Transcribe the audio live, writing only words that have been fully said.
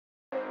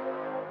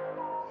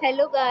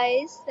Hello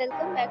guys,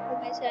 welcome back to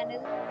my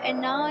channel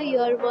and now you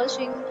are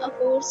watching a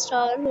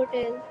 4-star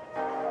hotel.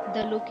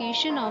 The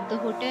location of the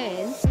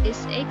hotel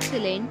is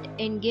excellent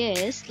and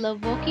guests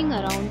love walking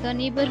around the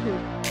neighborhood.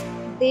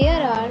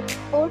 There are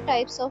 4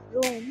 types of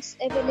rooms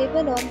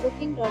available on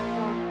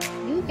booking.com.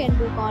 You can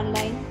book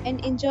online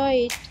and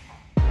enjoy it.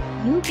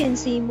 You can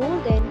see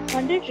more than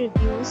 100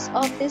 reviews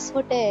of this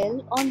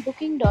hotel on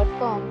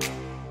booking.com.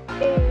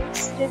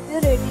 Its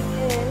review rating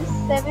is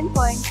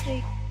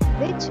 7.3,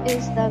 which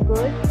is the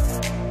good.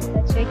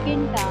 The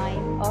check-in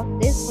time of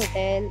this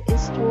hotel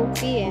is 2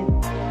 p.m.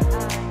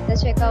 and the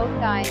checkout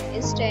time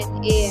is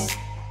 10 a.m.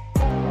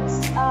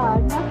 Pets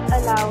are not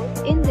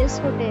allowed in this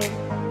hotel.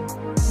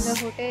 The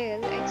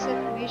hotel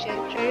accepts major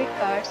credit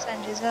cards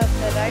and reserves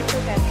the right to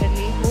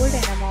temporarily hold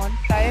an amount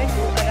prior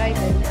to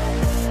arrival.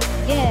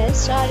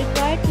 Guests are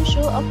required to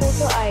show a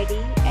photo ID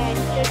and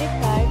credit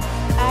card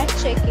at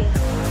check-in.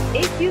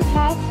 If you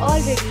have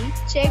already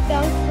checked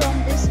out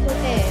from this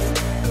hotel,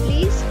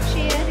 please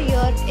share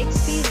your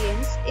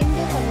experience in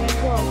the comment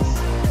box.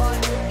 For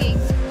booking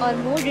or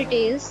more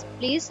details,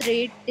 please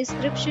read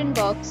description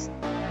box.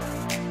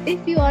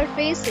 If you are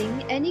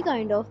facing any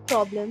kind of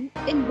problem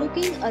in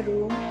booking a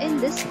room in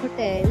this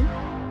hotel,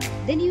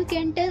 then you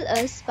can tell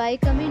us by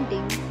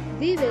commenting.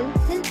 We will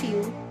help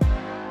you.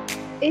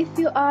 If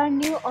you are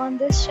new on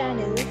this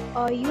channel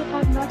or you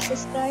have not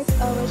subscribed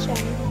our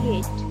channel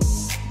yet,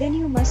 then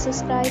you must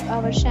subscribe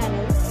our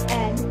channel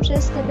and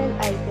press the bell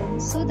icon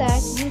so that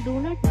you do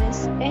not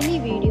miss any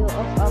video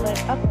of our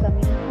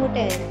upcoming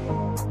hotel.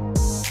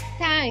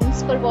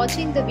 Thanks for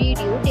watching the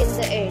video till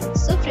the end.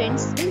 So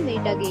friends, we'll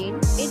meet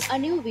again in a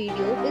new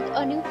video with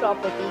a new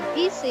property.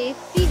 Be safe,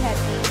 be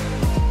happy.